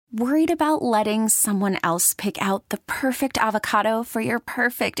Worried about letting someone else pick out the perfect avocado for your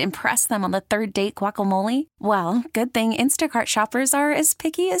perfect impress them on the third date guacamole? Well, good thing Instacart shoppers are as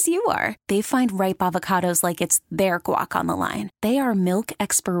picky as you are. They find ripe avocados like it's their guac on the line. They are milk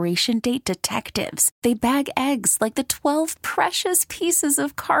expiration date detectives. They bag eggs like the 12 precious pieces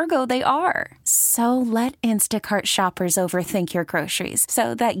of cargo they are. So let Instacart shoppers overthink your groceries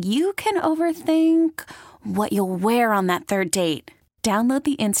so that you can overthink what you'll wear on that third date. Download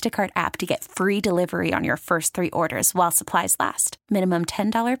the Instacart app to get free delivery on your first 3 orders while supplies last. Minimum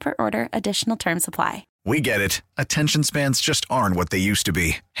 $10 per order. Additional terms apply. We get it. Attention spans just aren't what they used to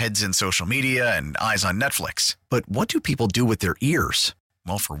be. Heads in social media and eyes on Netflix. But what do people do with their ears?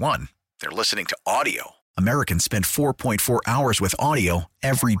 Well, for one, they're listening to audio. Americans spend 4.4 hours with audio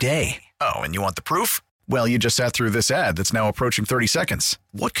every day. Oh, and you want the proof? Well, you just sat through this ad that's now approaching 30 seconds.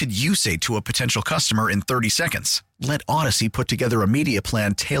 What could you say to a potential customer in 30 seconds? Let Odyssey put together a media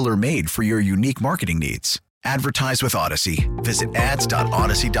plan tailor-made for your unique marketing needs. Advertise with Odyssey. Visit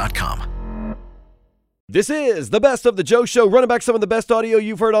ads.odyssey.com. This is the Best of the Joe Show, running back some of the best audio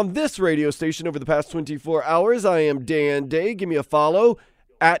you've heard on this radio station over the past 24 hours. I am Dan Day. Give me a follow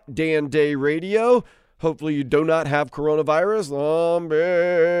at Dan Day Radio. Hopefully you do not have coronavirus,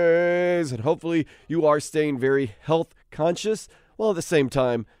 zombies, and hopefully you are staying very health conscious while at the same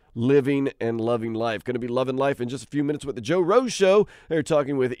time living and loving life. Going to be loving life in just a few minutes with the Joe Rose Show. They're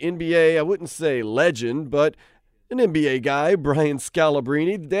talking with NBA, I wouldn't say legend, but an NBA guy, Brian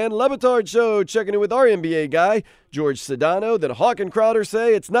Scalabrine. The Dan Le Batard Show, checking in with our NBA guy, George Sedano. Then Hawk and Crowder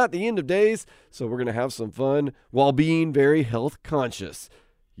say it's not the end of days, so we're going to have some fun while being very health conscious.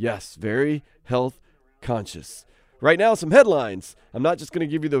 Yes, very health conscious. Right now, some headlines. I'm not just going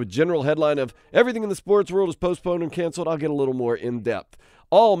to give you the general headline of everything in the sports world is postponed and canceled. I'll get a little more in depth.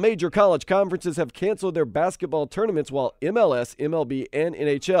 All major college conferences have canceled their basketball tournaments while MLS, MLB, and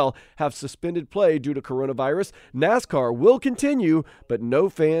NHL have suspended play due to coronavirus. NASCAR will continue, but no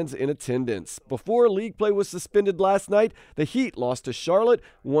fans in attendance. Before league play was suspended last night, the Heat lost to Charlotte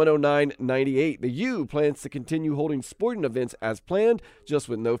 109-98. The U plans to continue holding sporting events as planned, just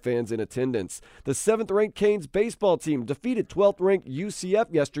with no fans in attendance. The 7th-ranked Canes baseball team defeated 12th-ranked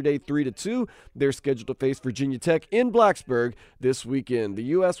UCF yesterday 3-2. They're scheduled to face Virginia Tech in Blacksburg this weekend. The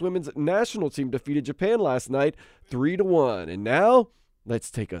U.S. women's national team defeated Japan last night 3-1. And now,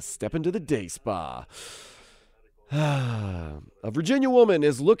 let's take a step into the day spa. A Virginia woman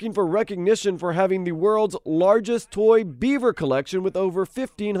is looking for recognition for having the world's largest toy beaver collection with over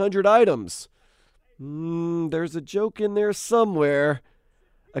 1,500 items. There's a joke in there somewhere.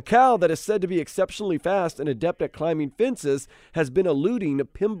 A cow that is said to be exceptionally fast and adept at climbing fences has been eluding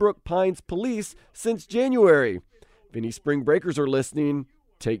Pembroke Pines police since January. If any spring breakers are listening,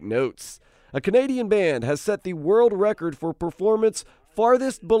 take notes. A Canadian band has set the world record for performance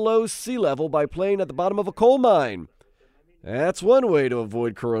farthest below sea level by playing at the bottom of a coal mine. That's one way to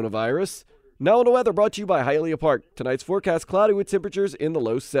avoid coronavirus. Now on the weather, brought to you by Hialeah Park. Tonight's forecast cloudy with temperatures in the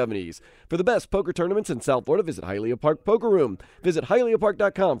low 70s. For the best poker tournaments in South Florida, visit Hialeah Park Poker Room. Visit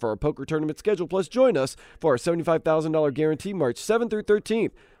HialeahPark.com for our poker tournament schedule, plus join us for our $75,000 guarantee March 7th through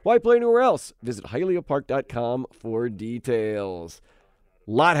 13th. Why play anywhere else? Visit HialeahPark.com for details.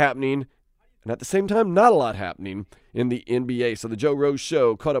 A lot happening, and at the same time, not a lot happening in the NBA. So the Joe Rose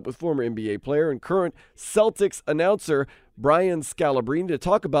Show caught up with former NBA player and current Celtics announcer Brian Scalabrine to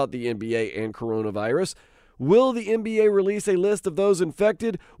talk about the NBA and coronavirus. Will the NBA release a list of those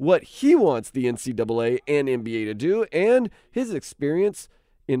infected, what he wants the NCAA and NBA to do, and his experience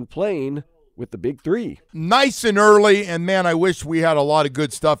in playing with the Big Three? Nice and early, and man, I wish we had a lot of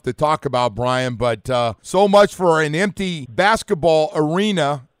good stuff to talk about, Brian, but so much for an empty basketball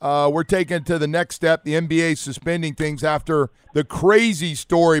arena. We're taking it to the next step. The NBA suspending things after the crazy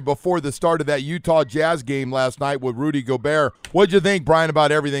story before the start of that Utah Jazz game last night with Rudy Gobert. What'd you think, Brian,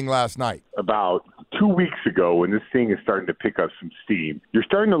 about everything last night? About 2 weeks ago, when this thing is starting to pick up some steam, you're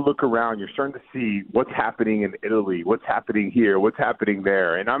starting to look around, you're starting to see what's happening in Italy, what's happening here, what's happening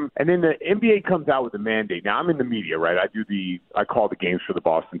there. And then the NBA comes out with a mandate. Now, I'm in the media, right? I call the games for the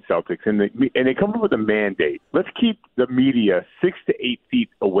Boston Celtics, and they come up with a mandate. Let's keep the media 6 to 8 feet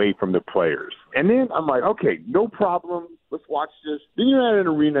away from the players. And then I'm like, okay, no problem. Let's watch this. Then you're at an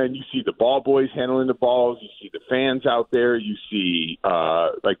arena and you see the ball boys handling the balls. You see the fans out there. You see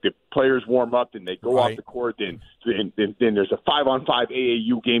like the players warm up and they go off the court. Then there's a 5-on-5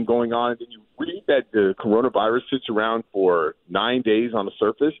 AAU game going on. And then you read that the coronavirus sits around for 9 days on the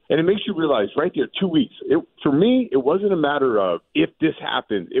surface. And it makes you realize right there, 2 weeks. For me, it wasn't a matter of if this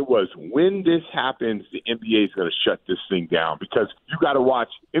happens. It was when this happens, the NBA is going to shut this thing down, because you got to watch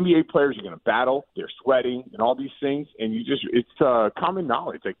NBA players are going to battle. They're sweating and all these things. And It's common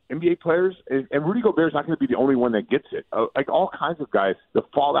knowledge. Like NBA players, and Rudy Gobert's not going to be the only one that gets it. Like all kinds of guys, the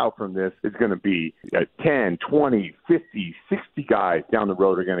fallout from this is going to be 10, 20, 50, 60 guys down the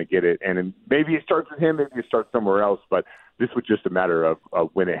road are going to get it. And maybe it starts with him, maybe it starts somewhere else, but this was just a matter of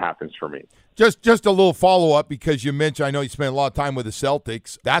when it happens for me. Just a little follow-up, because you mentioned, I know you spent a lot of time with the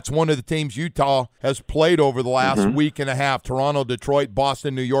Celtics. That's one of the teams Utah has played over the last week and a half: Toronto, Detroit,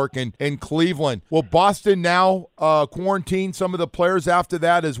 Boston, New York, and Cleveland. Will Boston now quarantine some of the players after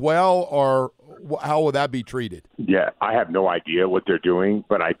that as well, or how will that be treated? Yeah, I have no idea what they're doing,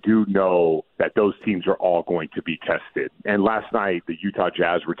 but I do know that those teams are all going to be tested. And last night, the Utah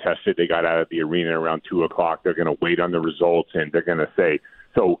Jazz were tested. They got out of the arena around 2 o'clock. They're going to wait on the results, and they're going to say,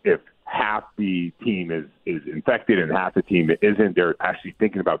 so if half the team is infected and half the team isn't, they're actually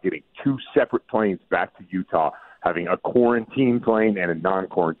thinking about getting 2 separate planes back to Utah, having a quarantine plane and a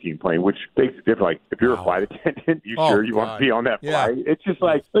non-quarantine plane, which makes it different. Like, if you're a flight attendant, you want to be on that flight? It's just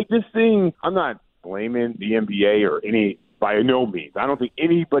like this thing, I'm not blaming the NBA or by no means. I don't think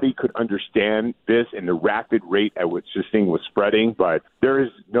anybody could understand this and the rapid rate at which this thing was spreading, but there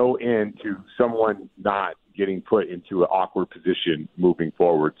is no end to someone not getting put into an awkward position moving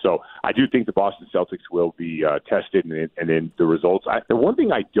forward. So I do think the Boston Celtics will be tested, and then the results. The one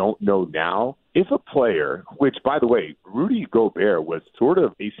thing I don't know now, if a player, which, by the way, Rudy Gobert was sort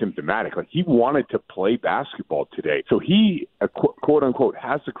of asymptomatic. Like, he wanted to play basketball today. So he, quote unquote,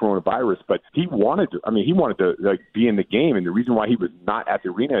 has the coronavirus, but he wanted to like be in the game. And the reason why he was not at the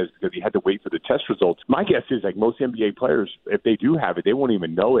arena is because he had to wait for the test results. My guess is, like most NBA players, if they do have it, they won't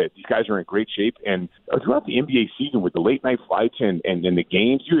even know it. These guys are in great shape. And throughout the NBA season with the late night flights and the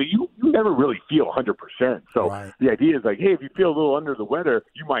games, you never really feel 100%. So the idea is like, hey, if you feel a little under the weather,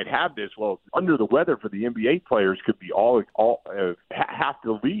 you might have this. Well, under the weather for the NBA players could be all half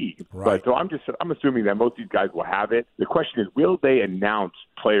the league. Right. But so I'm assuming that most of these guys will have it. The question is, will they announce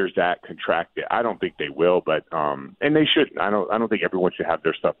players that contract it? I don't think they will, but and they shouldn't. I don't think everyone should have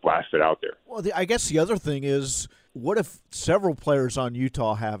their stuff blasted out there. Well, I guess the other thing is, what if several players on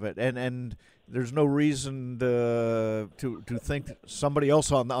Utah have it, and there's no reason to think somebody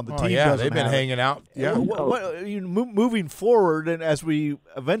else on the team doesn't have it. They've been hanging out. Yeah. Moving forward, and as we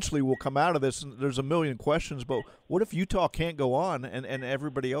eventually will come out of this, there's a million questions, but what if Utah can't go on and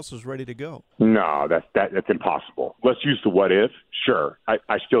everybody else is ready to go? No, that's impossible. Let's use the what if. Sure.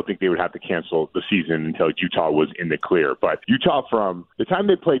 I still think they would have to cancel the season until Utah was in the clear. But Utah, from the time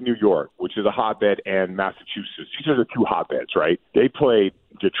they played New York, which is a hotbed, and Massachusetts, these are the 2 hotbeds, right? They played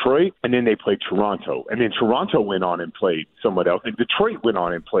Detroit, and then they played Toronto. And then Toronto went on and played someone else, and Detroit went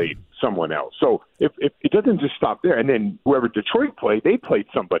on and played someone else. So if it doesn't just stop there, and then whoever Detroit played, they played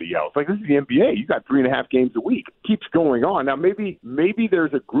somebody else. Like, this is the NBA. You got 3.5 games a week. It keeps going on. Now, maybe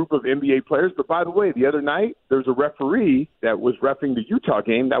there's a group of NBA players, but by the way, the other night, there's a referee that was reffing the Utah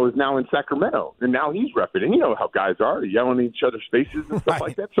game that was now in Sacramento, and now he's reffing. And you know how guys are, yelling in each other's faces and stuff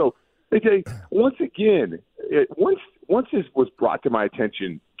like that. So they say, once again, once this was brought to my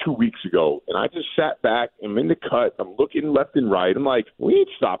attention 2 weeks ago, and I just sat back, I'm in the cut, I'm looking left and right, I'm like, we ain't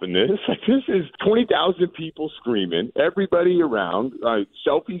stopping this. Like, this is 20,000 people screaming, everybody around,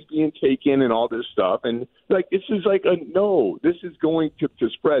 selfies being taken and all this stuff, and like, this is like this is going to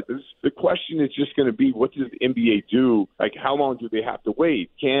spread. The question is just going to be, what does the NBA do? Like, how long do they have to wait?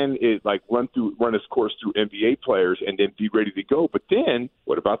 Can it like run its course through NBA players and then be ready to go? But then,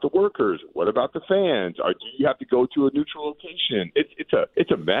 what about the workers? What about the fans? Or do you have to go to a neutral location?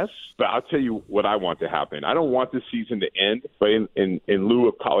 It's a mess. But I'll tell you what I want to happen. I don't want this season to end, but in lieu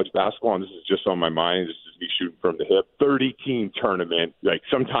of college basketball, and this is just on my mind, this is me shooting from the hip, 30-team tournament, like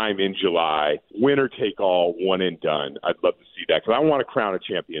sometime in July, winner take all, one and done. I'd love to see that, because I want to crown a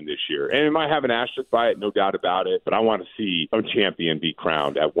champion this year. And it might have an asterisk by it, no doubt about it, but I want to see a champion be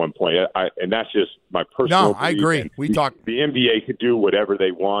crowned at one point. And that's just my personal belief. I agree. The NBA could do whatever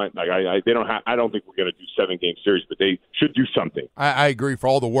they want. Like, I don't think we're going to do 7-game series, but they should do something. I agree. For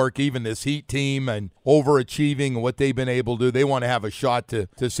all the work, even this Heat team and overachieving and what they've been able to do, they want to have a shot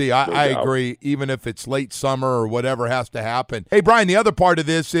to see. I agree, even if it's late summer or whatever has to happen. Hey, Brian, the other part of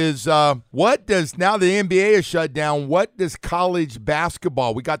this is what does, now the NBA is shut down, what does college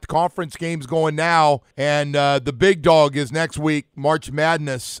basketball? We got the conference games going now, and the big dog is next week, March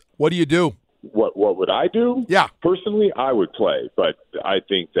Madness. What do you do? What would I do? Yeah. Personally, I would play, but I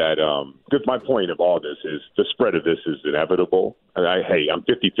think that because my point of all this is the spread of this is inevitable. I'm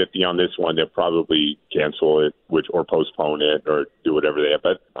 50-50 on this one. They'll probably cancel it or postpone it or do whatever they have,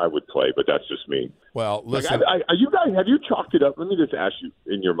 but I would play, but that's just me. Well, listen. Have you chalked it up? Let me just ask you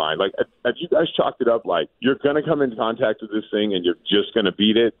in your mind, like, have you guys chalked it up like you're going to come into contact with this thing and you're just going to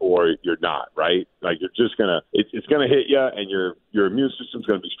beat it, or you're not, right? Like you're just going to, it's going to hit you and your immune system's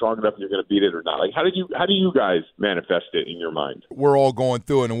going to be strong enough and you're going to beat it or not? Like, how do you guys manifest it in your mind? We're all going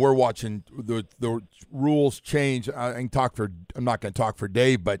through it and we're watching the rules change. I'm not going to talk for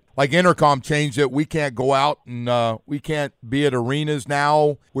Dave, but like Intercom changed it. We can't go out and we can't be at arenas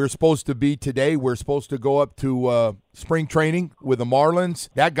now. We're supposed to be today. We're supposed to go up to spring training with the Marlins.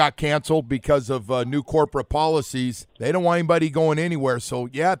 That got canceled because of new corporate policies. They don't want anybody going anywhere. So,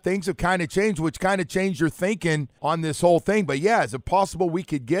 yeah, things have kind of changed, which kind of changed your thinking on this whole thing. But, yeah, is it possible we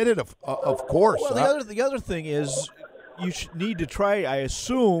could get it? Of course. Well, the other thing is you need to try, I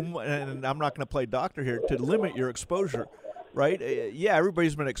assume, and I'm not going to play doctor here, to limit your exposure. Right? Yeah,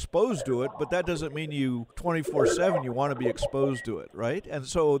 everybody's been exposed to it, but that doesn't mean you 24/7 you want to be exposed to it, right? And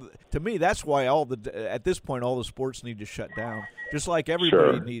so, to me, that's why at this point all the sports need to shut down, just like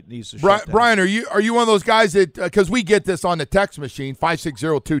everybody needs to shut down. Brian, are you one of those guys that because we get this on the text machine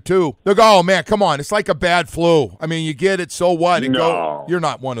 56022? They'll go, oh man, come on, it's like a bad flu. I mean, you get it, so what? You're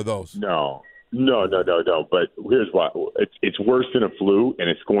not one of those. No. But here's what: it's worse than a flu, and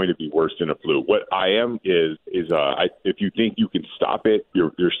it's going to be worse than a flu. What I am is if you think you can stop it,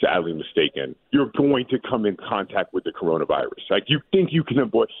 you're sadly mistaken. You're going to come in contact with the coronavirus. Like you think you can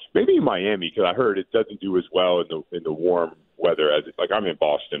avoid. Maybe in Miami, because I heard it doesn't do as well in the warm weather as like I'm in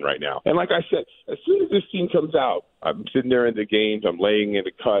Boston right now. And like I said, as soon as this team comes out, I'm sitting there in the games, I'm laying in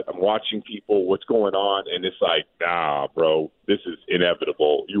the cut, I'm watching people, what's going on, and it's like, nah, bro, this is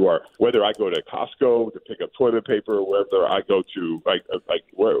inevitable. Whether I go to Costco to pick up toilet paper or whether I go to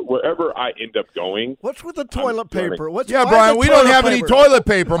wherever I end up going. What's with the toilet paper? Brian, we don't have any toilet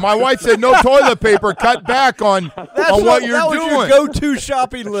paper. My wife said no toilet paper. Cut back on what you're doing. That was your go-to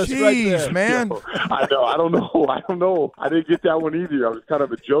shopping list right there. Jeez, man. I know. I don't know. I didn't get that one either. I was kind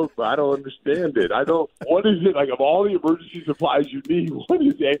of a joke, but I don't understand it. What is it? Like, of all the emergency supplies you need, what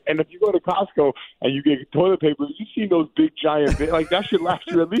is it? And if you go to Costco and you get toilet paper, you see those big, giant, like, that should last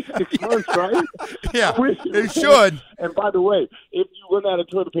you at least 6 months, right? Yeah, it should. And by the way, if you run out of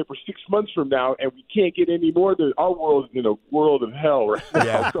toilet paper 6 months from now and we can't get any more, our world is in a world of hell right now.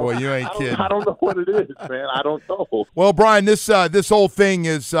 Yeah, boy, you ain't kidding. I don't know what it is, man. I don't know. Well, Brian, this whole thing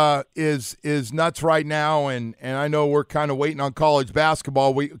is nuts right now, and I know we're kind of waiting on college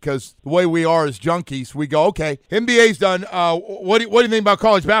basketball because the way we are as junkies, we go, okay, NBA's done. What do you think about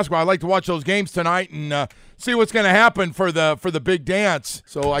college basketball? I'd like to watch those games tonight and see what's going to happen for the big dance.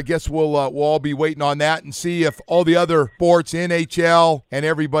 So I guess we'll all be waiting on that and see if all the other sports, NHL and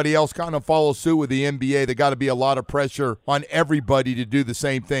everybody else, kind of follow suit with the NBA. There got to be a lot of pressure on everybody to do the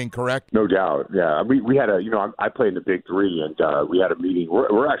same thing, correct? No doubt. Yeah, we had I play in the Big Three, and we had a meeting.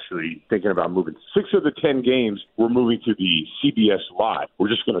 We're actually thinking about moving 6 of the 10 games. We're moving to the CBS lot. We're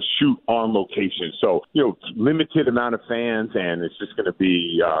just going to shoot on location. So limited amount of fans, and it's just going to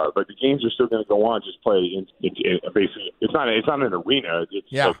be. But the games are still going to go on. Just play in. Basically, it's not an arena. It's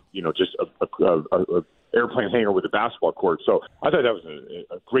just a airplane hangar with a basketball court. So I thought that was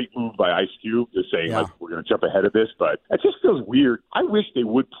a great move by Ice Cube, just saying like we're going to jump ahead of this. But it just feels weird. I wish they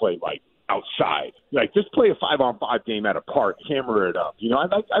would play like outside, like just play a 5-on-5 game at a park, hammer it up.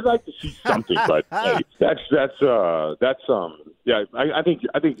 I'd like to see something. But hey, I think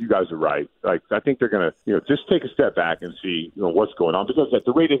you guys are right. Like I think they're gonna just take a step back and see what's going on, because at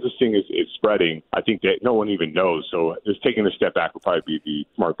the rate that this thing is spreading, I think that no one even knows. So just taking a step back will probably be the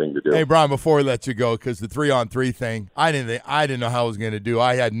smart thing to do. Hey Brian, before we let you go, because the 3-on-3 thing, I didn't know how it was going to do.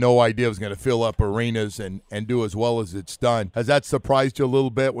 I had no idea it was going to fill up arenas and do as well as it's done. Has that surprised you a little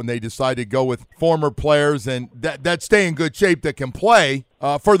bit when they decided to go with former players and that stay in good shape that can play?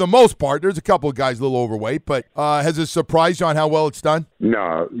 For the most part, there's a couple of guys a little overweight, but has it surprised you on how well it's done?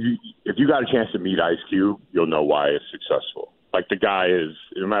 No. If you got a chance to meet Ice Cube, you'll know why it's successful. Like, the guy is,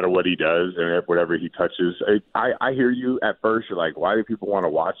 no matter what he does and whatever he touches, I hear you at first. You're like, why do people want to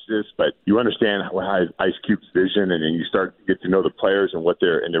watch this? But you understand how Ice Cube's vision, and then you start to get to know the players and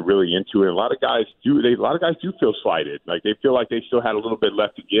they're really into it. A lot of guys do feel slighted. Like, they feel like they still had a little bit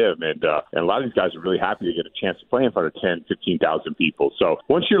left to give. And a lot of these guys are really happy to get a chance to play in front of 10, 15,000 people. So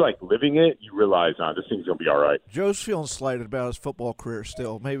once you're like living it, you realize, this thing's going to be all right. Joe's feeling slighted about his football career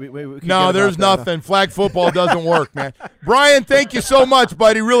still. Maybe we can No, there's nothing. Flag football doesn't work, man. Brian, thank you so much,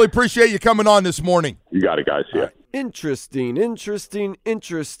 buddy. Really appreciate you coming on this morning. You got it, guys. Yeah. Interesting.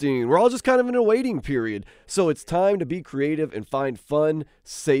 We're all just kind of in a waiting period. So it's time to be creative and find fun,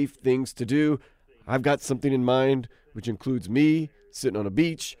 safe things to do. I've got something in mind, which includes me sitting on a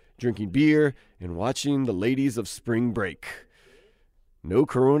beach, drinking beer, and watching the ladies of spring break. No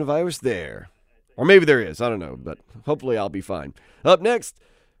coronavirus there. Or maybe there is. I don't know, but hopefully I'll be fine. Up next,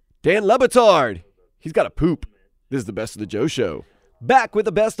 Dan Le Batard. He's got a poop. This is the Best of the Joe Show. Back with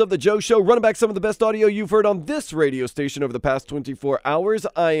the Best of the Joe Show, running back some of the best audio you've heard on this radio station over the past 24 hours.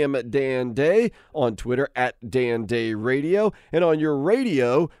 I am Dan Day, on Twitter at Dan Day Radio, and on your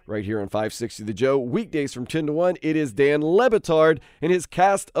radio, right here on 560 The Joe, weekdays from 10 to 1, it is Dan Le Batard and his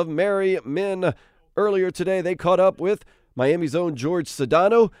cast of merry men. Earlier today, they caught up with Miami's own George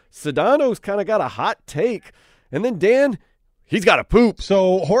Sedano. Sedano's kind of got a hot take, and then Dan, he's got a poop.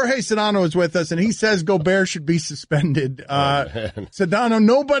 So Jorge Sedano is with us, and he says Gobert should be suspended. Sedano,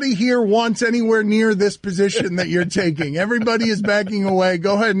 nobody here wants anywhere near this position that you're taking. Everybody is backing away.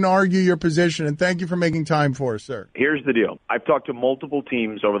 Go ahead and argue your position, and thank you for making time for us, sir. Here's the deal. I've talked to multiple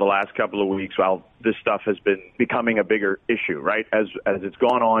teams over the last couple of weeks while this stuff has been becoming a bigger issue, right, as it's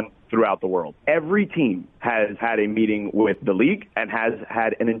gone on throughout the world. Every team has had a meeting with the league and has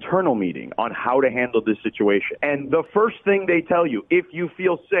had an internal meeting on how to handle this situation. And the first thing they tell you, if you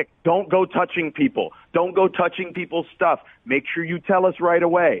feel sick, don't go touching people. Don't go touching people's stuff. Make sure you tell us right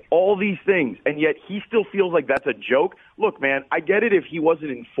away. All these things. And yet he still feels like that's a joke. Look, man, I get it if he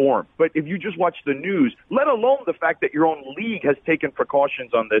wasn't informed. But if you just watch the news, let alone the fact that your own league has taken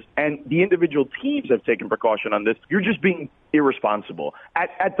precautions on this and the individual teams have taken precaution on this, you're just being irresponsible.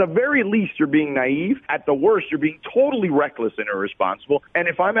 At the very least, you're being naive. At the worst, you're being totally reckless and irresponsible. And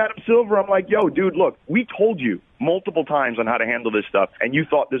if I'm Adam Silver, I'm like, yo, dude, look, we told you multiple times on how to handle this stuff, and you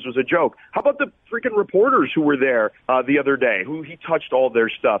thought this was a joke. How about the freaking reporters who were there the other day, who he touched all their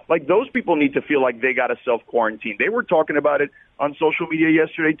stuff? Like, those people need to feel like they got to self-quarantine. They were talking about it on social media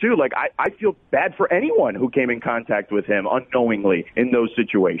yesterday, too. Like, I feel bad for anyone who came in contact with him unknowingly in those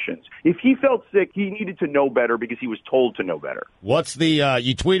situations. If he felt sick, he needed to know better because he was told to know better. What's the,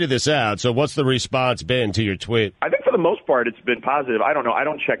 you tweeted this out, so what's the response been to your tweet? I think for the most part, it's been positive. I don't know. I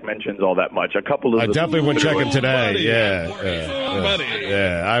don't check mentions all that much. A couple of I definitely wouldn't check them today. Yeah.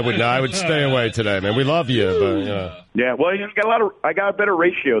 I would stay away today, man. We love you, but yeah. Well, you got I got a better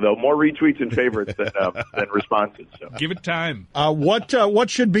ratio though, more retweets and favorites than responses. So. Give it time. What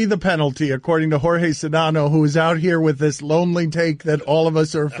should be the penalty according to Jorge Sedano, who is out here with this lonely take that all of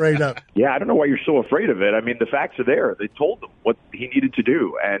us are afraid of? Yeah, I don't know why you're so afraid of it. I mean, the facts are there. They told them what he needed to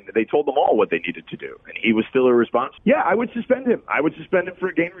do, and they told them all what they needed to do, and he was still irresponsible. Yeah, I would suspend him. I would suspend him for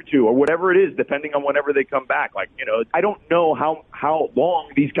a game or two, or whatever it is, depending on whenever they come back. Like, I don't know how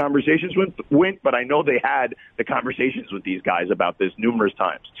long these conversations went, but I know they had the conversations with these guys about this numerous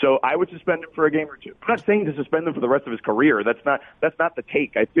times. So I would suspend him for a game or two. I'm not saying to suspend him for the rest of his career. That's not the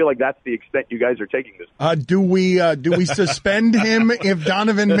take. I feel like that's the extent you guys are taking this. Do we suspend him if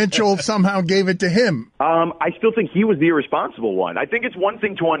Donovan Mitchell somehow gave it to him? I still think he was the irresponsible one. I think it's one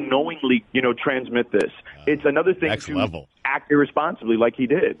thing to unknowingly, transmit this. It's another thing to act irresponsibly like he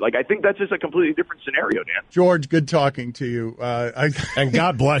did. Like, I think that's just a completely different scenario, Dan. George, good talking to you. And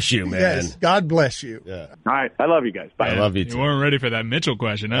God bless you, man. Yes, God bless you. Yeah. All right. I love you guys. Bye. I love you too. You weren't ready for that Mitchell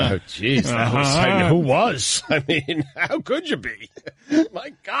question, huh? Oh, jeez. Who was? I mean, how could you be?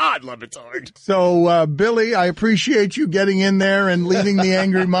 My God, Le Batard. So, Billy, I appreciate you getting in there and leading the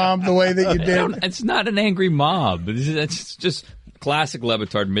angry mob the way that you did. It's not an angry mob. It's just classic Le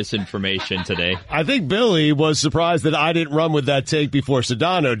Batard misinformation today. I think Billy was surprised that I didn't run with that take before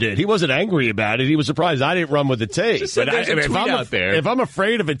Sedano did. He wasn't angry about it. He was surprised I didn't run with the take. Just said there's a tweet out there. If I'm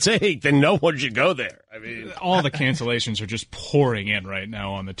afraid of a take, then no one should go there. I mean, all the cancellations are just pouring in right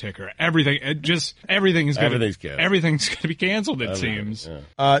now on the ticker. Everything's going to be canceled. It seems. Yeah.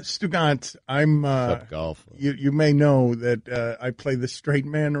 Stugant, I'm. Golf. You may know that I play the straight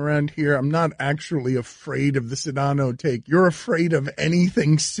man around here. I'm not actually afraid of the Sedano take. You're afraid of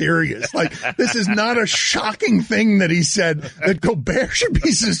anything serious. Like, this is not a shocking thing that he said that Gobert should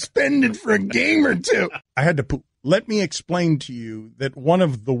be suspended for a game or two. I had to poop. Let me explain to you that one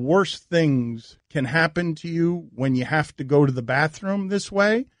of the worst things can happen to you when you have to go to the bathroom this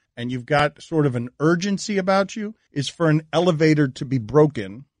way and you've got sort of an urgency about you is for an elevator to be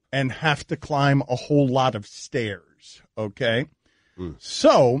broken and have to climb a whole lot of stairs, okay?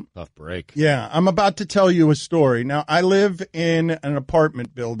 So, tough break. Yeah, I'm about to tell you a story. Now, I live in an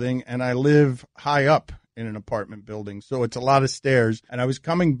apartment building, and I live high up in an apartment building, so it's a lot of stairs. And I was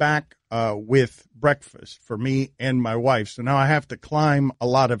coming back with breakfast for me and my wife, so now I have to climb a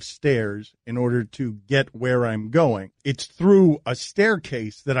lot of stairs in order to get where I'm going. It's through a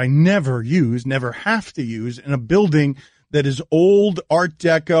staircase that I never use, never have to use, in a building that is old Art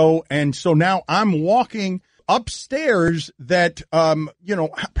Deco, and so now I'm walking upstairs that,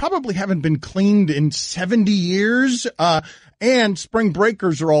 probably haven't been cleaned in 70 years, and spring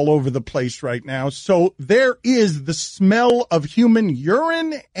breakers are all over the place right now. So there is the smell of human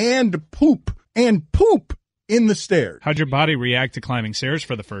urine and poop and poop in the stairs. How'd your body react to climbing stairs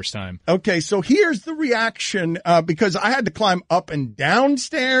for the first time? Okay, so here's the reaction, because I had to climb up and down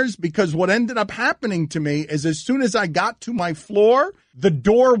stairs, because what ended up happening to me is as soon as I got to my floor, the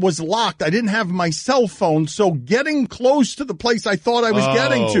door was locked. I didn't have my cell phone, so getting close to the place I thought I was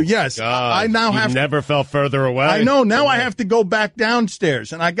getting to, yes, I now have never felt further away. I know, now I have to go back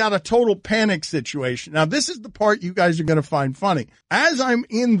downstairs, and I got a total panic situation. Now, this is the part you guys are going to find funny. As I'm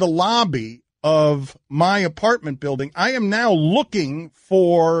in the lobby of my apartment building, I am now looking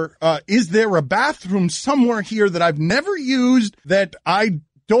for, is there a bathroom somewhere here that I've never used that I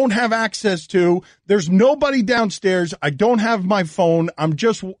don't have access to? There's nobody downstairs. I don't have my phone. I'm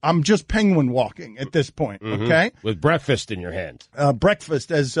just penguin walking at this point. Okay. With breakfast in your hand.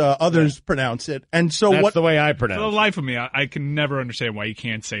 Breakfast, as others pronounce it. And so That's the way I pronounce For it. the life of me, I can never understand why you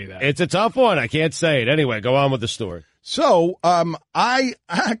can't say that. It's a tough one. I can't say it. Anyway, go on with the story. So,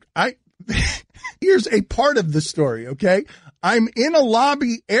 here's a part of the story, okay? I'm in a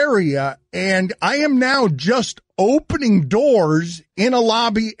lobby area, and I am now just opening doors in a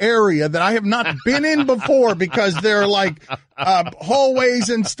lobby area that I have not been in before because they're like hallways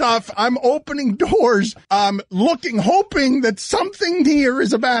and stuff. I'm opening doors, looking, hoping that something here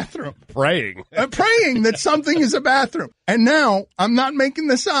is a bathroom. Praying. Praying that something is a bathroom. And now, I'm not making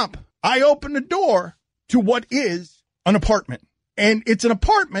this up. I open a door to what is an apartment. And it's an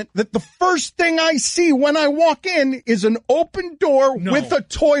apartment that the first thing I see when I walk in is an open door with a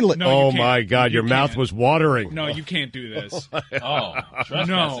toilet. No, oh, my God. Your mouth was watering. No, you can't do this. Trespassing.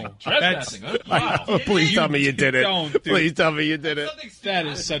 No. Trespassing. Wow. Please tell me you did it. Don't, Please tell me you did it. That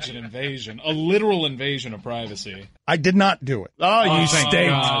is such an invasion. A literal invasion of privacy. I did not do it. Oh, you thank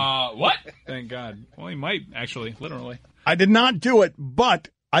staked. God. What? Thank God. Well, he might, actually, literally. I did not do it, but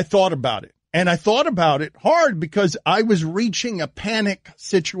I thought about it. And I thought about it hard because I was reaching a panic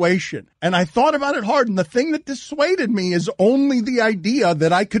situation. And I thought about it hard. And the thing that dissuaded me is only the idea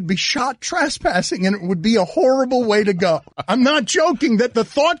that I could be shot trespassing and it would be a horrible way to go. I'm not joking that the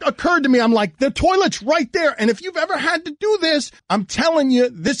thought occurred to me. I'm like, the toilet's right there. And if you've ever had to do this, I'm telling you,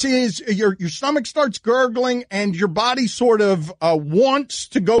 this is your stomach starts gurgling and your body sort of wants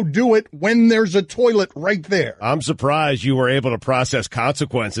to go do it when there's a toilet right there. I'm surprised you were able to process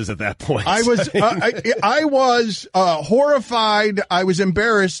consequences at that point. I was horrified. I was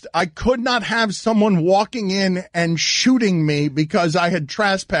embarrassed. I could not have someone walking in and shooting me because I had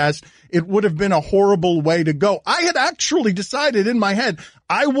trespassed. It would have been a horrible way to go. I had actually decided in my head,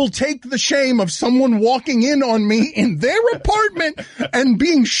 I will take the shame of someone walking in on me in their apartment and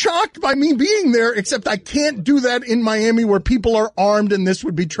being shocked by me being there, except I can't do that in Miami where people are armed and this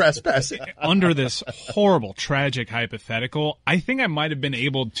would be trespassing. Under this horrible, tragic hypothetical, I think I might have been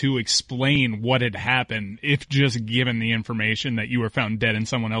able to explain what had happened if just given the information that you were found dead in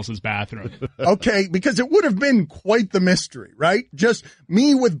someone else's bathroom. Okay, because it would have been quite the mystery, right? Just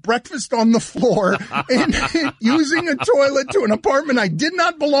me with breakfast on the floor and using a toilet to an apartment I did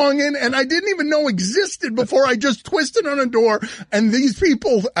not belong in and I didn't even know existed before I just twisted on a door and these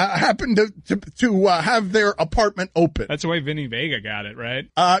people happened to have their apartment open. That's the way Vinny Vega got it, right?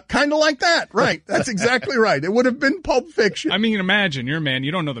 Kind of like that, right? That's exactly right. It would have been Pulp Fiction. I mean, imagine you're a man,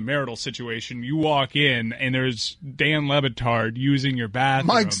 you don't know the marital situation. You walk in and there's Dan Le Batard using your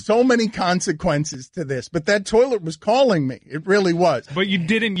bathroom. Mike, so many consequences to this, but that toilet was calling me. It really was. But you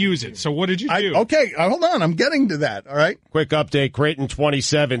didn't use it. So what did you do? Okay, hold on. I'm getting to that. All right. Quick update. Creighton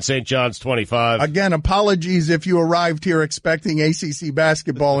 27, St. John's 25. Again, apologies if you arrived here expecting ACC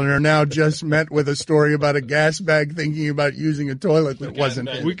basketball and are now just met with a story about a gas bag thinking about using a toilet that wasn't.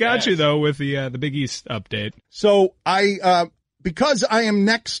 We got you though with the Big East update. So because I am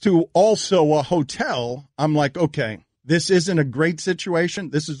next to also a hotel, I'm like, okay, this isn't a great situation.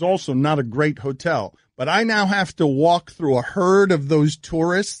 This is also not a great hotel. But I now have to walk through a herd of those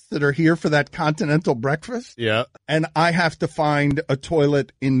tourists that are here for that continental breakfast. Yeah. And I have to find a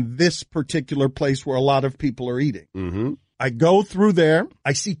toilet in this particular place where a lot of people are eating. Mm-hmm. I go through there.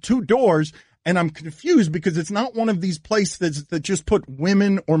 I see two doors. And I'm confused because it's not one of these places that just put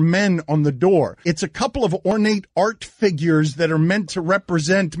women or men on the door. It's a couple of ornate art figures that are meant to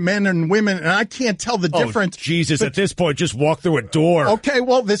represent men and women, and I can't tell the difference. Jesus, at this point, just walk through a door. Okay,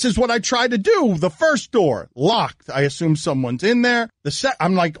 well, this is what I tried to do. The first door, locked. I assume someone's in there.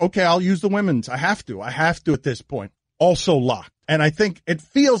 I'm like, okay, I'll use the women's. I have to at this point. Also locked. And I think it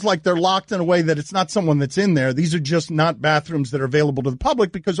feels like they're locked in a way that it's not someone that's in there. These are just not bathrooms that are available to the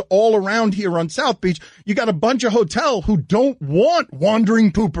public because all around here on South Beach, you got a bunch of hotels who don't want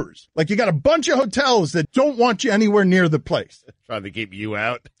wandering poopers. Like you got a bunch of hotels that don't want you anywhere near the place. Trying to keep you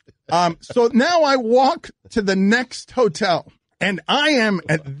out. So now I walk to the next hotel. And I am,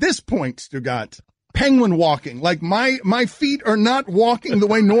 at this point, Stugat, penguin walking. Like my feet are not walking the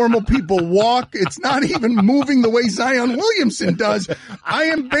way normal people walk. It's not even moving the way Zion Williamson does. I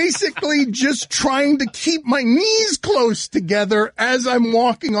am basically just trying to keep my knees close together as I'm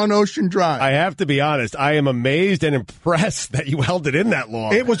walking on Ocean Drive. I have to be honest. I am amazed and impressed that you held it in that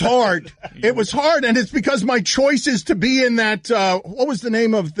long. It was hard. It was hard, and it's because my choice is to be in that, what was the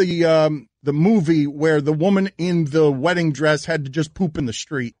name of the movie where the woman in the wedding dress had to just poop in the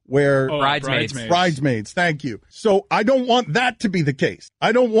street? Bridesmaids. Thank you. So I don't want that to be the case.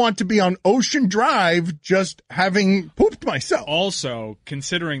 I don't want to be on Ocean Drive just having pooped myself. Also,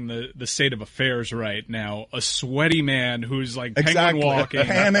 considering the state of affairs right now, a sweaty man who's like Exactly. penguin walking,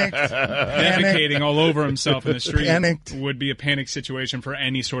 Panicked, defecating all over himself in the street, Panicked. would be a panic situation for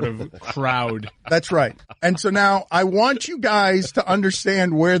any sort of crowd. That's right. And so now I want you guys to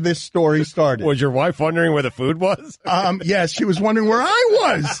understand where this story started. Was your wife wondering where the food was? Yes, she was wondering where I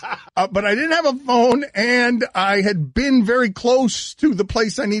was. But I didn't have a phone, and I had been very close to the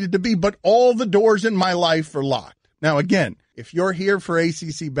place I needed to be, but all the doors in my life are locked. Now, again, if you're here for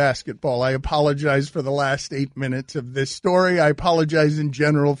ACC basketball, I apologize for the last 8 minutes of this story. I apologize in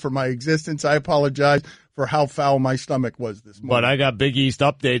general for my existence. I apologize for how foul my stomach was this morning. But I got Big East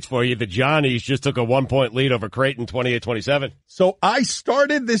updates for you. The Johnnies just took a 1-point lead over Creighton, 28-27. So I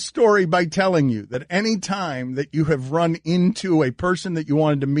started this story by telling you that any time that you have run into a person that you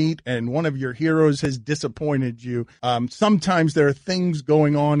wanted to meet and one of your heroes has disappointed you, sometimes there are things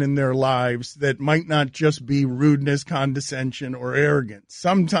going on in their lives that might not just be rudeness, condescension, or arrogance.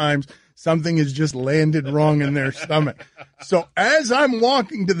 Sometimes something has just landed wrong in their stomach. So as I'm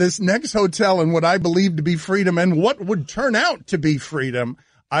walking to this next hotel in what I believe to be Freedom and what would turn out to be Freedom,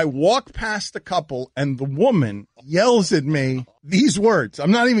 I walk past a couple and the woman yells at me these words. I'm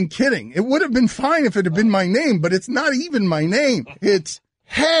not even kidding. It would have been fine if it had been my name, but it's not even my name. It's,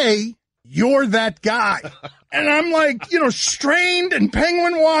 "Hey, you're that guy." And I'm like, strained and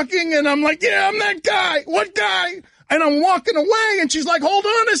penguin walking. And I'm like, "Yeah, I'm that guy." "What guy?" And I'm walking away, and she's like, "Hold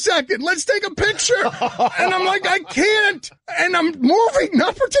on a second, let's take a picture." And I'm like, "I can't." And I'm moving,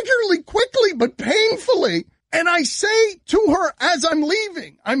 not particularly quickly, but painfully. And I say to her as I'm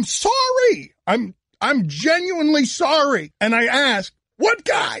leaving, "I'm sorry. I'm genuinely sorry." And I ask, "What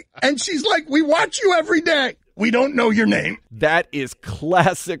guy?" And she's like, "We watch you every day. We don't know your name." That is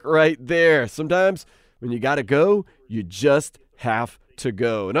classic right there. Sometimes when you got to go, you just have to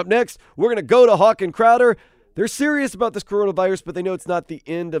go. And up next, we're going to go to Hawk and Crowder. They're serious about this coronavirus, but they know it's not the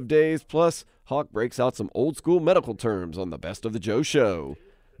end of days. Plus, Hawk breaks out some old school medical terms on the Best of the Joe Show.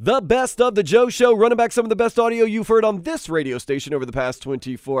 The Best of the Joe Show, running back some of the best audio you've heard on this radio station over the past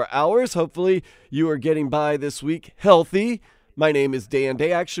 24 hours. Hopefully, you are getting by this week healthy. My name is Dan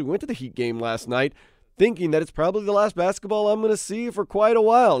Day. I actually went to the Heat game last night thinking that it's probably the last basketball I'm going to see for quite a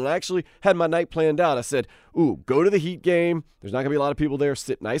while. And I actually had my night planned out. I said, go to the Heat game. There's not going to be a lot of people there.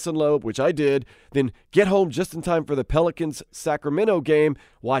 Sit nice and low, which I did. Then get home just in time for the Pelicans-Sacramento game.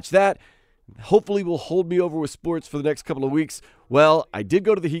 Watch that. Hopefully will hold me over with sports for the next couple of weeks. Well, I did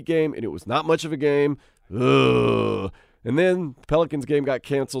go to the Heat game, and it was not much of a game. Ugh. And then the Pelicans game got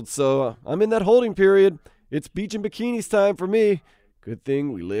canceled, so I'm in that holding period. It's beach and bikinis time for me. Good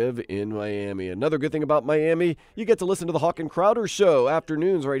thing we live in Miami. Another good thing about Miami, you get to listen to the Hawk and Crowder show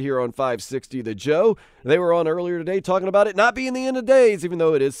afternoons right here on 560 The Joe. They were on earlier today talking about it not being the end of days, even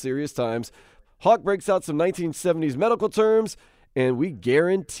though it is serious times. Hawk breaks out some 1970s medical terms, and we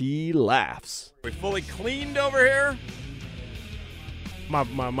guarantee laughs. We fully cleaned over here? My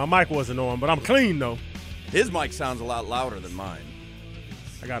mic wasn't on, but I'm clean, though. His mic sounds a lot louder than mine.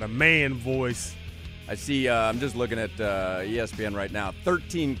 I got a man voice. I see, I'm just looking at ESPN right now.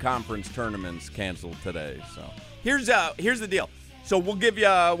 13 conference tournaments canceled today. So here's the deal. So we'll give you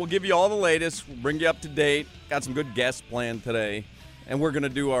all the latest. We'll bring you up to date. Got some good guests planned today, and we're going to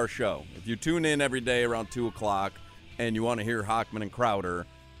do our show. If you tune in every day around 2 o'clock and you want to hear Hockman and Crowder,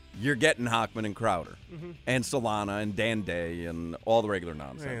 you're getting Hockman and Crowder, and Solana and Dan Day and all the regular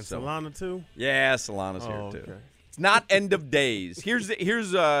nonsense. And Solana too? Yeah, Solana's here too. Okay. It's not end of days. Here's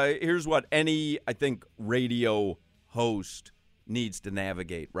what any, I think, radio host needs to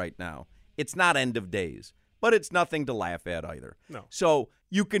navigate right now. It's not end of days, but it's nothing to laugh at either. No. So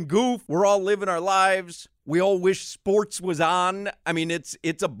you can goof. We're all living our lives. We all wish sports was on. I mean, it's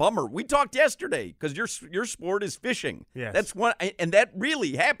a bummer. We talked yesterday because your sport is fishing. Yes. That's one, and that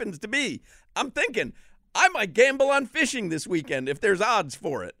really happens to be. I'm thinking I might gamble on fishing this weekend if there's odds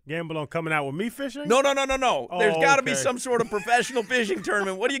for it. Gamble on coming out with me fishing? No. Oh, There's got to be okay. some sort of professional fishing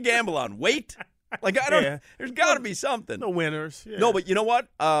tournament. What do you gamble on? Weight? Like, I don't. There's got to be something. The winners. Yeah. No, but you know what?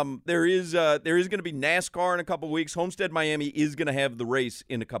 There is going to be NASCAR in a couple weeks. Homestead Miami is going to have the race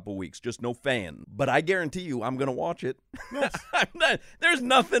in a couple weeks. Just no fan. But I guarantee you, I'm going to watch it. Yes. There's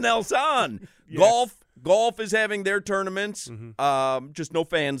nothing else on. Yes. Golf is having their tournaments. Mm-hmm. Just no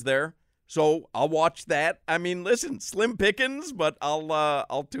fans there. So I'll watch that. I mean, listen, slim pickings, but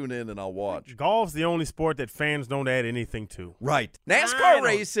I'll tune in and I'll watch. Golf's the only sport that fans don't add anything to. Right. NASCAR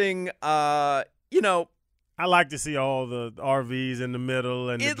racing, I like to see all the RVs in the middle.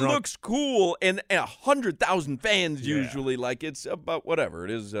 And it looks cool, and 100,000 fans usually. Like, it's about whatever.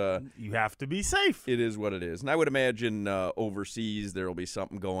 It is. You have to be safe. It is what it is. And I would imagine overseas there will be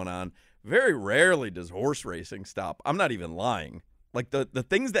something going on. Very rarely does horse racing stop. I'm not even lying. Like, the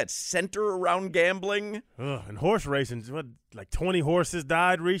things that center around gambling. And horse racing, what, like 20 horses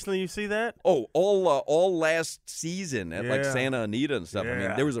died recently? You see that? Oh, all last season at like Santa Anita and stuff. I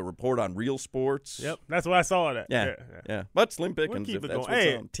mean, there was a report on Real Sports. Yep, that's what I saw. That. Yeah. But slim pickings if that's what's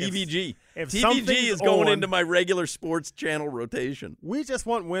on. TVG. If TVG is going into my regular sports channel rotation. We just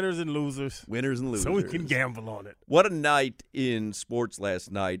want winners and losers. Winners and losers. So we can gamble on it. What a night in sports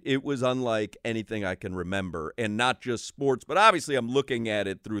last night. It was unlike anything I can remember. And not just sports, but obviously I'm looking at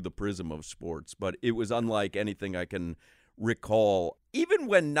it through the prism of sports. But it was unlike anything I can recall. Even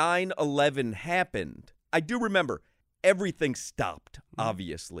when 9/11 happened, I do remember everything stopped,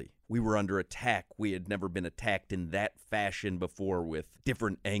 obviously. We were under attack. We had never been attacked in that fashion before with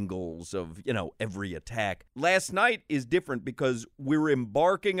different angles of, every attack. Last night is different because we're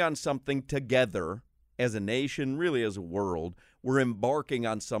embarking on something together as a nation, really as a world. We're embarking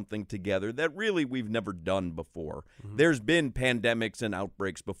on something together that really we've never done before. Mm-hmm. There's been pandemics and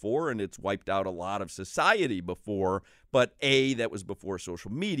outbreaks before, and it's wiped out a lot of society before, but that was before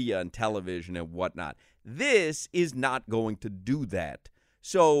social media and television and whatnot. This is not going to do that.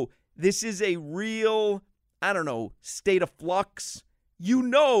 So this is a real, state of flux. You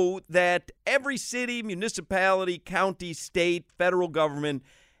know that every city, municipality, county, state, federal government,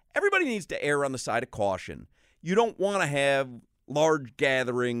 everybody needs to err on the side of caution. You don't want to have large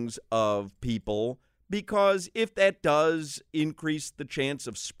gatherings of people because if that does increase the chance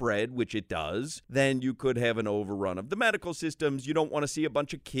of spread, which it does, then you could have an overrun of the medical systems. You don't want to see a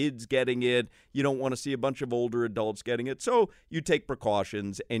bunch of kids getting it. You don't want to see a bunch of older adults getting it. So you take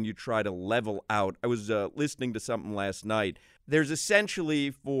precautions and you try to level out. I was listening to something last night. There's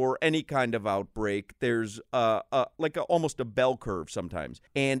essentially, for any kind of outbreak, there's almost a bell curve sometimes.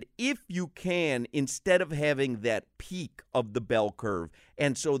 And if you can, instead of having that peak of the bell curve,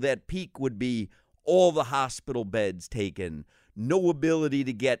 and so that peak would be all the hospital beds taken, no ability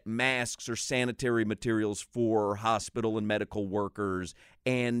to get masks or sanitary materials for hospital and medical workers,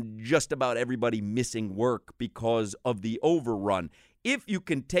 and just about everybody missing work because of the overrun. If you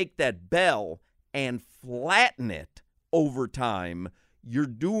can take that bell and flatten it over time, you're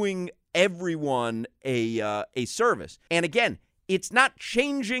doing everyone a service. And again, it's not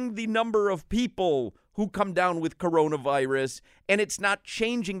changing the number of people who come down with coronavirus, and it's not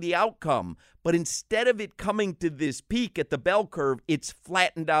changing the outcome. But instead of it coming to this peak at the bell curve, it's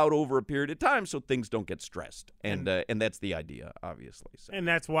flattened out over a period of time so things don't get stressed. And that's the idea, obviously. So. And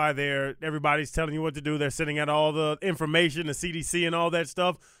that's why everybody's telling you what to do. They're sitting at all the information, the CDC and all that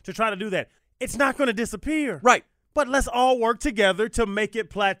stuff to try to do that. It's not going to disappear. Right. But let's all work together to make it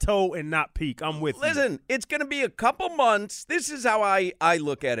plateau and not peak. I'm with you. Listen, it's going to be a couple months. This is how I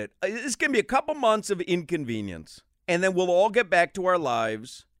look at it. It's going to be a couple months of inconvenience, and then we'll all get back to our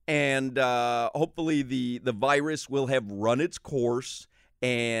lives, and hopefully the virus will have run its course,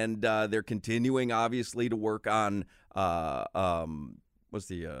 and they're continuing, obviously, to work on what's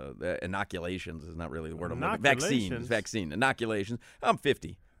the inoculations is not really the word I'm looking. Vaccine. Inoculations. I'm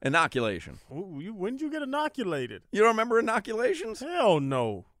 50. Inoculation. When did you get inoculated? You don't remember inoculations? Hell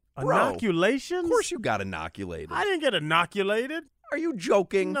no. Inoculations? Of course you got inoculated. I didn't get inoculated. Are you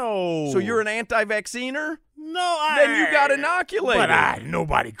joking? No. So you're an anti-vacciner? No, Then you got inoculated. But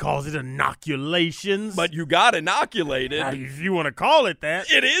nobody calls it inoculations. But you got inoculated. If you want to call it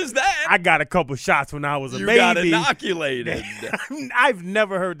that. It is that. I got a couple shots when I was a baby. You got inoculated. I've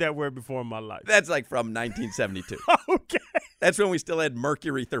never heard that word before in my life. That's like from 1972. Okay. That's when we still had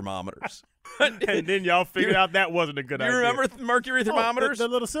mercury thermometers. And then y'all figured out that wasn't a good idea. You remember mercury thermometers? The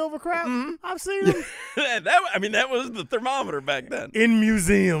little silver crap? Mm-hmm. I've seen them. that was the thermometer back then. In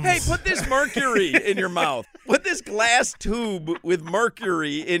museums. Hey, put this mercury in your mouth. Put this glass tube with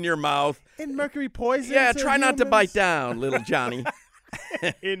mercury in your mouth. And mercury poison? Yeah, try not to bite down, little Johnny.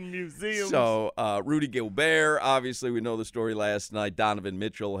 in museums. So Rudy Gobert, obviously we know the story last night. Donovan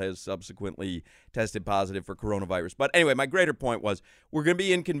Mitchell has subsequently tested positive for coronavirus. But anyway, my greater point was we're going to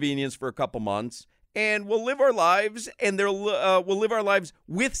be inconvenienced for a couple months, and we'll live our lives, and we'll live our lives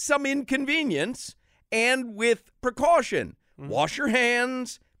with some inconvenience and with precaution. Wash your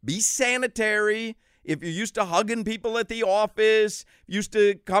hands, be sanitary. If you're used to hugging people at the office, used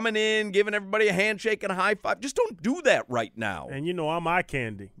to coming in, giving everybody a handshake and a high five, just don't do that right now. And you know I'm eye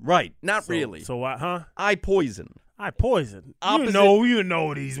candy. Right, not really. So Eye poison. Eye poison. Opposite, you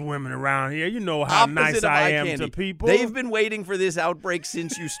know these women around here. You know how nice I am to people. They've been waiting for this outbreak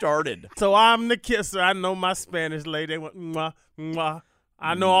since you started. So I'm the kisser. I know my Spanish lady. They want mwah, mwah.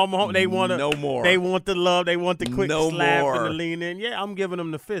 I know I'm home. They want no more. They want the love. They want the quick slap more. and the lean in. Yeah, I'm giving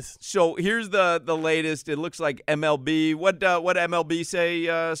them the fist. So here's the latest. It looks like MLB. What MLB say,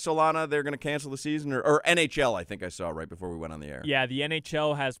 Solana? They're going to cancel the season, or NHL? I think I saw right before we went on the air. Yeah, the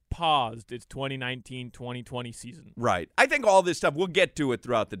NHL has paused its 2019-2020 season. Right. I think all this stuff, we'll get to it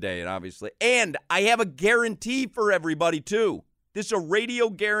throughout the day, and obviously. And I have a guarantee for everybody, too. This is a radio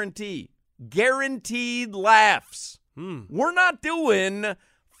guarantee. Guaranteed laughs. We're not doing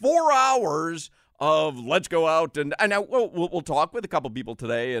 4 hours of let's go out and we'll talk with a couple people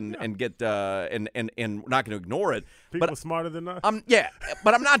today and get and we're not going to ignore it. People smarter than us.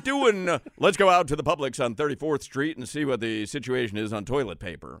 But I'm not doing let's go out to the Publix on 34th Street and see what the situation is on toilet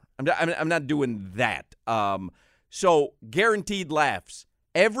paper. I'm not doing that. So guaranteed laughs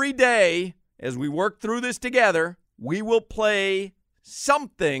every day as we work through this together. We will play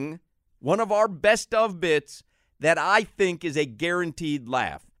something, one of our best of bits that I think is a guaranteed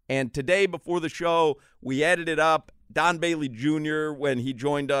laugh. And today, before the show, we added it up. Don Bailey Jr., when he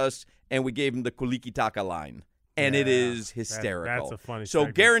joined us, and we gave him the Kuliki Taka line. And it is hysterical. That's a funny So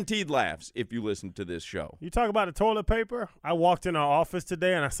segment. guaranteed laughs if you listen to this show. You talk about the toilet paper. I walked in our office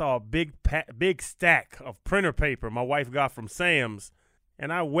today, and I saw a big stack of printer paper my wife got from Sam's,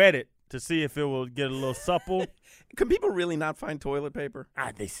 and I wet it to see if it will get a little supple. Can people really not find toilet paper?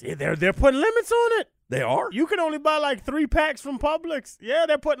 They say they're putting limits on it. They are? You can only buy like 3 packs from Publix. Yeah,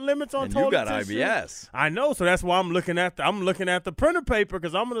 they're putting limits on And toilet you got tissue. IBS. I know, so that's why I'm looking at the printer paper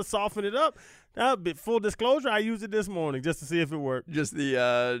because I'm going to soften it up. Now, full disclosure, I used it this morning just to see if it worked. Just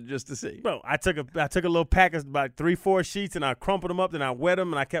to see. Bro, I took a little pack of about 3-4 sheets and I crumpled them up, then I wet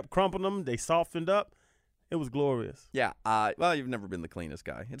them and I kept crumpling them. They softened up. It was glorious. Yeah. Well, you've never been the cleanest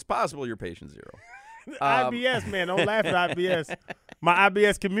guy. It's possible you're patient zero. IBS, man. Don't laugh at IBS. My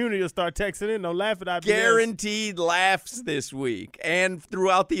IBS community will start texting in. Don't laugh at IBS. Guaranteed laughs this week and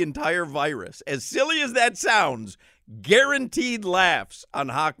throughout the entire virus. As silly as that sounds, guaranteed laughs on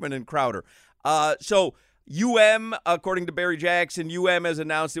Hochman and Crowder. So UM, according to Barry Jackson, UM has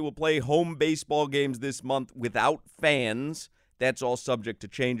announced it will play home baseball games this month without fans. That's all subject to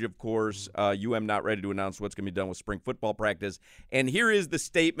change, of course. UM not ready to announce what's going to be done with spring football practice. And here is the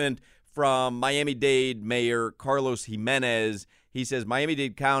statement from Miami-Dade Mayor Carlos Jimenez. He says,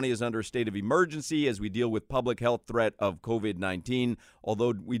 Miami-Dade County is under a state of emergency as we deal with public health threat of COVID-19.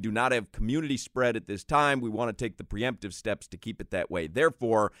 Although we do not have community spread at this time, we want to take the preemptive steps to keep it that way.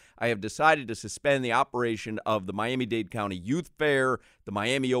 Therefore, I have decided to suspend the operation of the Miami-Dade County Youth Fair, the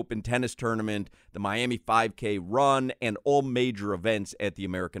Miami Open Tennis Tournament, the Miami 5K Run, and all major events at the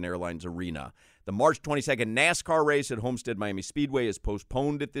American Airlines Arena. The March 22nd NASCAR race at Homestead Miami Speedway is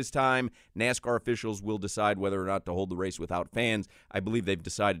postponed at this time. NASCAR officials will decide whether or not to hold the race without fans. I believe they've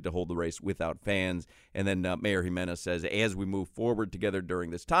decided to hold the race without fans. And then Mayor Jimenez says, as we move forward together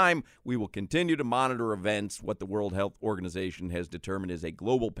during this time, we will continue to monitor events. What the World Health Organization has determined is a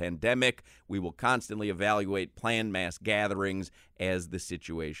global pandemic. We will constantly evaluate planned mass gatherings as the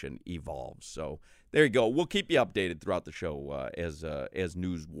situation evolves. So there you go. We'll keep you updated throughout the show as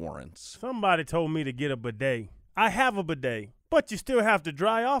news warrants. Somebody told me to get a bidet. I have a bidet, but you still have to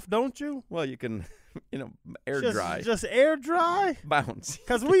dry off, don't you? Well, you can, air dry. Just air dry? Bounce.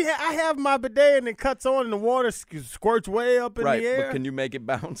 Because I have my bidet and it cuts on and the water squirts way up in the air. Right, but can you make it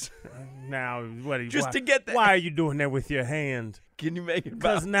bounce? Now, to get that. Why are you doing that with your hand? Can you make it bounce?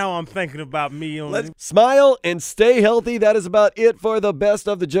 Because now I'm thinking about me. Let's smile and stay healthy. That is about it for the Best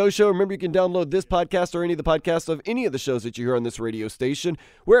of the Joe Show. Remember, you can download this podcast or any of the podcasts of any of the shows that you hear on this radio station,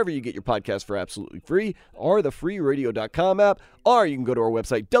 wherever you get your podcast for absolutely free, or the freeradio.com app, or you can go to our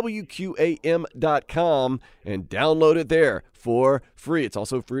website, WQAM.com, and download it there for free. It's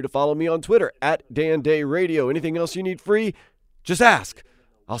also free to follow me on Twitter, @DanDayRadio. Anything else you need free? Just ask.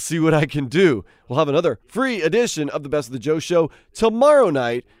 I'll see what I can do. We'll have another free edition of the Best of the Joe Show tomorrow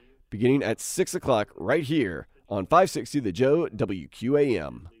night, beginning at 6 o'clock right here on 560 The Joe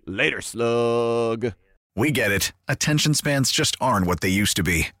WQAM. Later, slug. We get it. Attention spans just aren't what they used to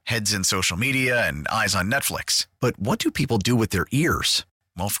be. Heads in social media and eyes on Netflix. But what do people do with their ears?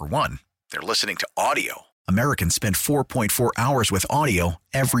 Well, for one, they're listening to audio. Americans spend 4.4 hours with audio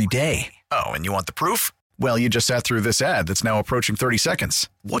every day. Oh, and you want the proof? Well, you just sat through this ad that's now approaching 30 seconds.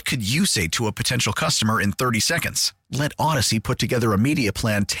 What could you say to a potential customer in 30 seconds? Let Odyssey put together a media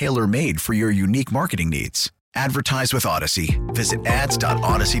plan tailor-made for your unique marketing needs. Advertise with Odyssey. Visit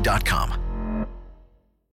ads.odyssey.com.